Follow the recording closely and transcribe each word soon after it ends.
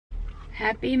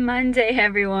Happy Monday,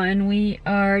 everyone. We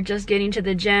are just getting to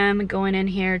the gym, going in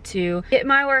here to get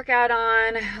my workout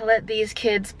on, let these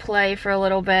kids play for a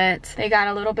little bit. They got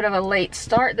a little bit of a late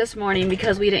start this morning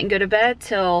because we didn't go to bed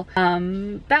till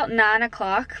about 9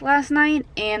 o'clock last night,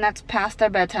 and that's past their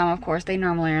bedtime, of course. They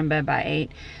normally are in bed by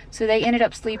 8. So they ended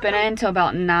up sleeping in until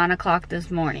about 9 o'clock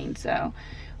this morning. So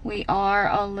we are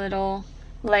a little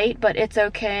late, but it's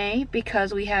okay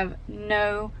because we have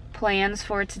no plans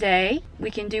for today.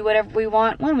 We can do whatever we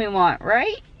want when we want,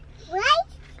 right?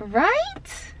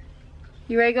 Right?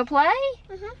 You ready to go play?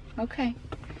 Okay.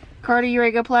 Carter, you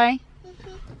ready to go play?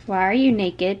 Why are you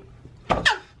naked?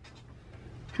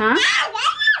 Huh?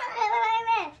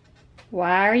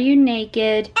 Why are you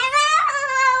naked?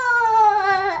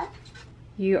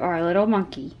 You are a little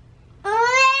monkey.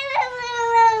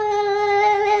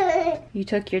 You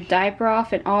took your diaper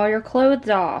off and all your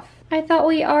clothes off. I thought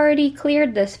we already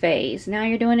cleared this phase. Now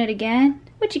you're doing it again?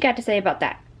 What you got to say about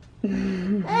that?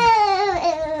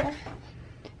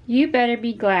 You better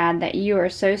be glad that you are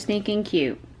so sneaking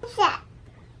cute.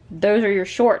 Those are your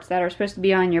shorts that are supposed to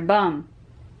be on your bum.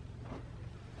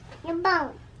 Your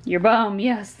bum. Your bum,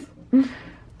 yes.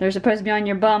 They're supposed to be on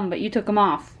your bum, but you took them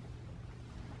off.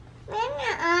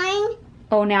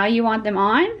 Oh, now you want them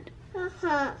on?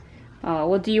 Oh,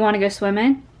 well, do you want to go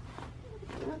swimming?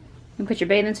 You put your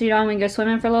bathing suit on and go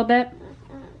swimming for a little bit?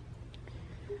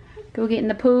 Go get in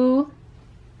the pool.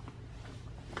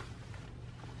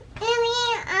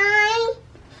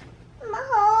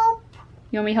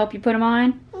 You want me to help you put them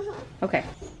on? Okay.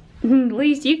 At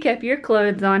least you kept your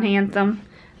clothes on, handsome.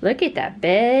 Look at that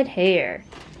bed hair.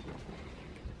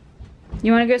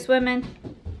 You want to go swimming?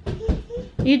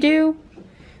 You do?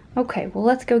 Okay, well,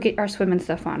 let's go get our swimming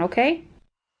stuff on, okay?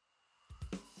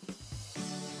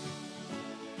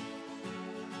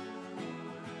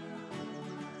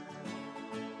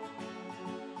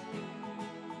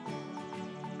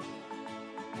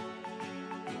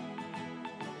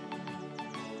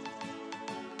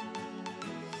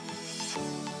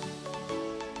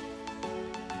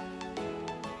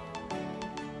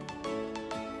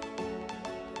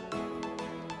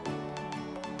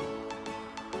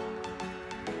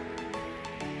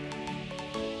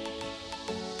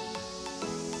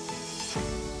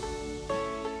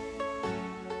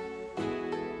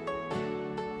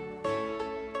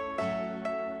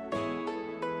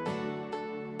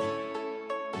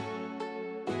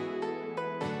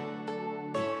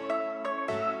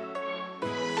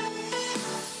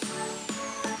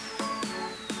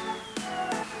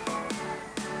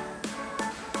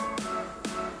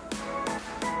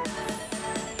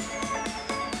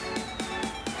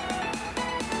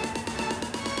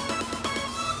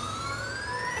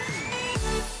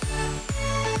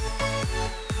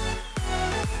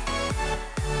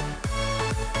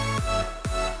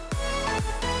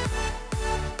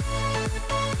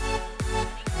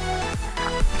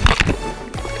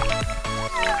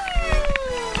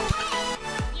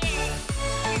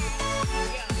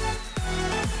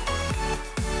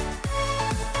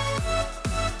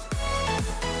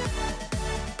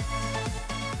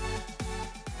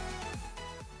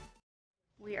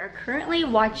 We are currently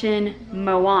watching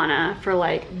Moana for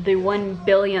like the 1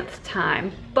 billionth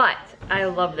time, but I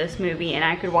love this movie and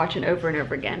I could watch it over and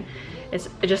over again. It's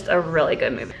just a really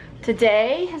good movie.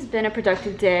 Today has been a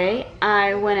productive day.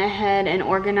 I went ahead and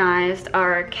organized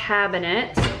our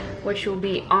cabinet, which will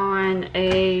be on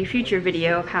a future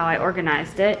video of how I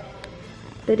organized it.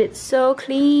 But it's so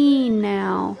clean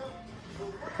now.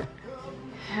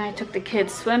 I took the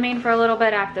kids swimming for a little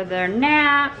bit after their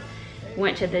nap.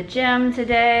 Went to the gym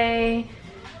today,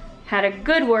 had a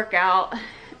good workout,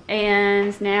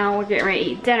 and now we're getting ready to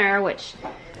eat dinner, which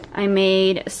I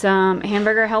made some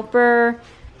hamburger helper,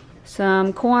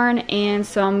 some corn, and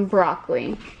some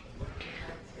broccoli.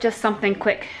 Just something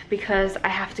quick because I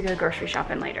have to go grocery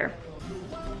shopping later.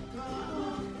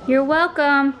 You're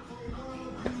welcome.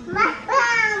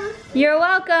 You're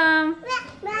welcome.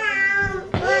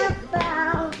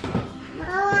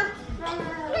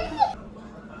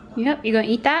 Yep, you gonna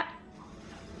eat that?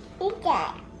 Eat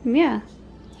that. Yeah.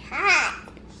 Hot.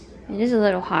 It is a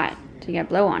little hot, so you gotta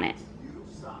blow on it.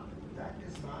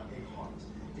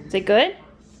 Is it good?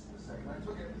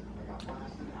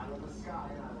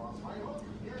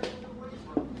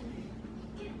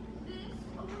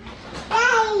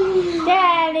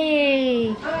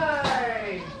 Daddy!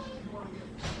 Hey!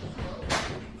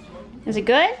 Is it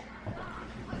good?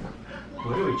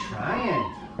 What are we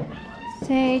trying?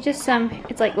 Say just some,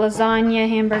 it's like lasagna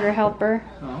hamburger helper.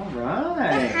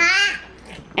 Alright.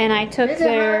 And I took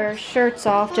their shirts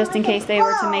off just in case they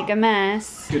were to make a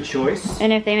mess. Good choice.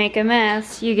 And if they make a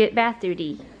mess, you get bath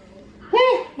duty.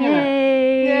 Yay.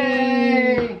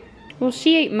 Yay! Well,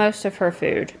 she ate most of her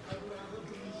food.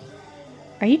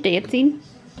 Are you dancing?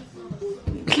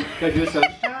 Because you're so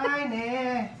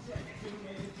shiny.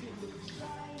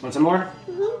 Want some more?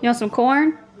 You want some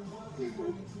corn?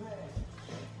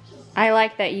 I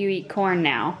like that you eat corn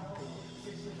now.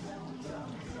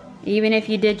 Even if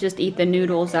you did just eat the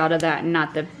noodles out of that and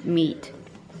not the meat.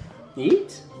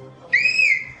 Eat?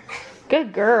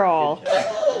 Good girl. Good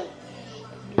job.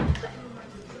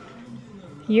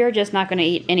 You're just not gonna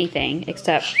eat anything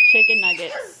except chicken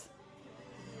nuggets,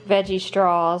 veggie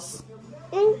straws.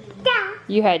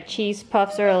 You had cheese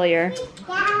puffs earlier.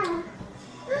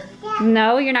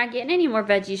 No, you're not getting any more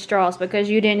veggie straws because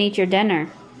you didn't eat your dinner.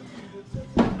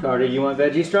 Carter, you want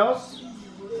veggie straws?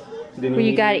 Then Well,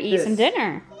 you need gotta to eat some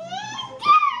dinner.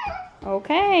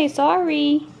 Okay,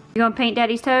 sorry. You gonna paint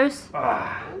Daddy's toes?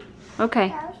 Ah.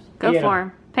 Okay, go Yeah. for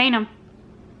him. Paint him.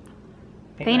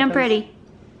 Paint him pretty.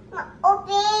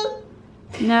 Open.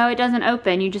 No, it doesn't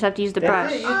open. You just have to use the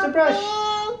brush. That's it, use the brush.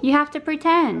 You have to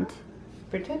pretend.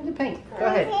 Pretend to paint. Go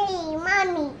ahead. Hey,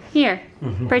 mommy. Here,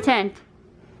 pretend.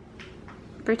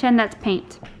 Pretend that's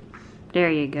paint.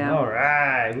 There you go.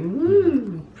 Alright.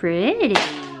 Woo. Pretty.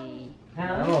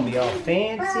 I'm gonna be all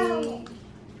fancy.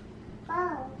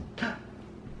 Oh.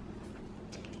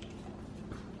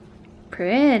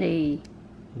 Pretty.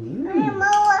 Ooh.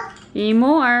 More. Need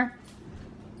more?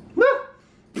 Woo.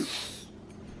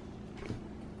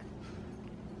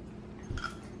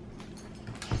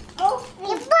 Oh,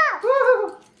 you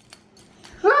Woo.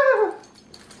 Woo.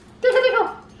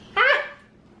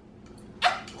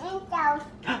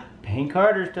 Paint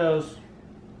Carter's toes.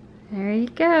 There you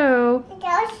go.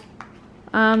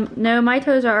 No, my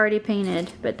toes are already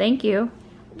painted, but thank you.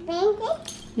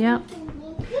 Yep.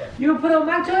 You gonna put on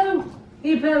my toe?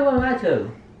 You put on my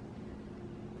toe.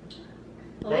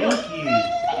 Thank you.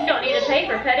 You don't need to pay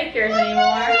for pedicures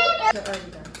anymore.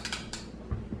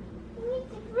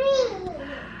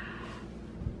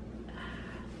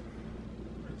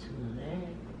 Put some on there.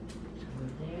 Some on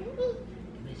there.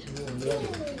 Maybe some more on the other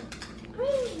one.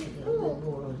 Put a little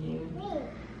more on here.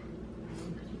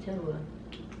 Put your toe on.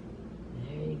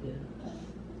 There you go.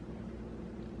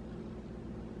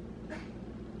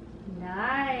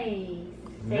 Nice.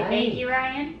 Say Nice. thank you,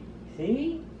 Ryan.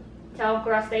 See? Tell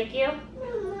girls thank you.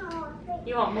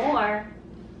 You want more?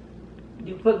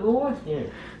 You put more?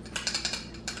 Here.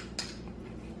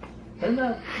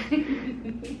 Enough.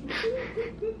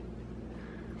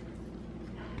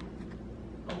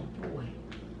 Oh boy.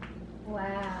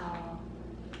 Wow.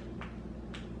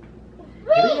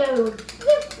 Give me the other one.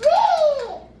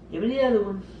 Give me the other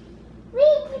one.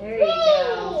 There you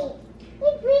go.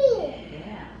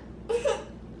 Yeah.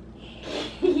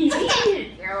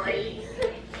 Girlie.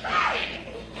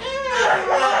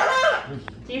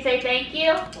 Do you say thank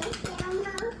you?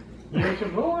 You want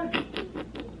some more?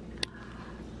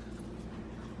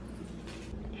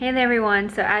 Hey there everyone,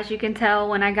 so as you can tell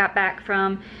when I got back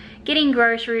from getting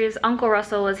groceries, Uncle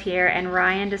Russell was here and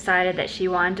Ryan decided that she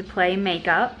wanted to play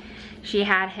makeup. She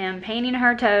had him painting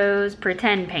her toes,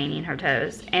 pretend painting her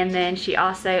toes, and then she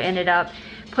also ended up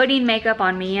putting makeup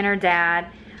on me and her dad.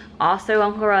 Also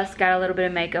Uncle Russ got a little bit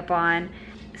of makeup on,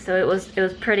 so it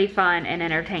was pretty fun and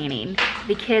entertaining.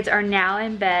 The kids are now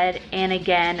in bed, and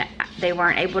again, they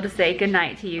weren't able to say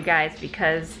goodnight to you guys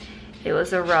because it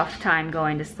was a rough time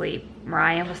going to sleep.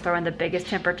 Ryan was throwing the biggest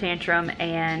temper tantrum,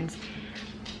 and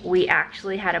we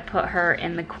actually had to put her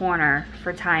in the corner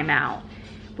for timeout.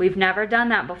 We've never done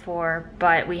that before,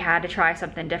 but we had to try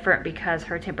something different because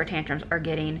her temper tantrums are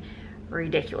getting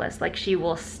ridiculous. Like, she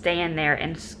will stand there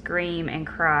and scream and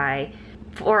cry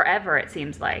forever, it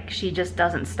seems like. She just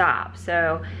doesn't stop.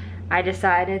 So I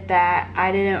decided that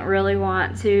I didn't really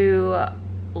want to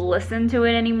listen to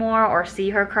it anymore or see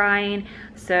her crying,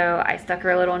 so I stuck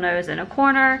her little nose in a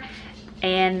corner,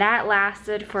 and that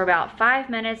lasted for about 5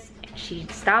 minutes. She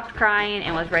stopped crying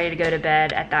and was ready to go to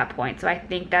bed at that point. So I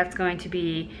think that's going to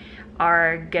be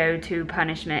our go-to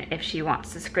punishment if she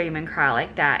wants to scream and cry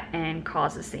like that and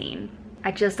cause a scene.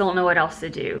 I just don't know what else to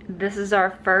do. This is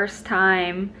our first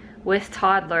time with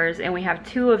toddlers, and we have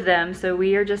 2 of them, so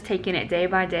we are just taking it day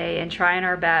by day and trying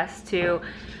our best to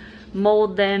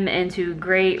mold them into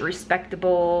great,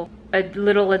 respectable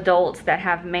little adults that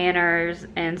have manners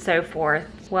and so forth.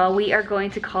 Well, we are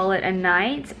going to call it a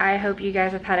night. I hope you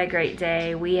guys have had a great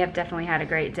day. We have definitely had a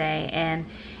great day, and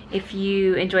if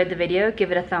you enjoyed the video,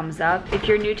 give it a thumbs up. If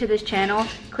you're new to this channel,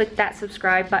 click that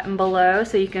subscribe button below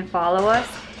so you can follow us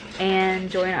and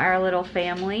join our little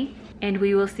family, and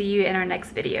we will see you in our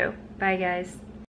next video. Bye guys.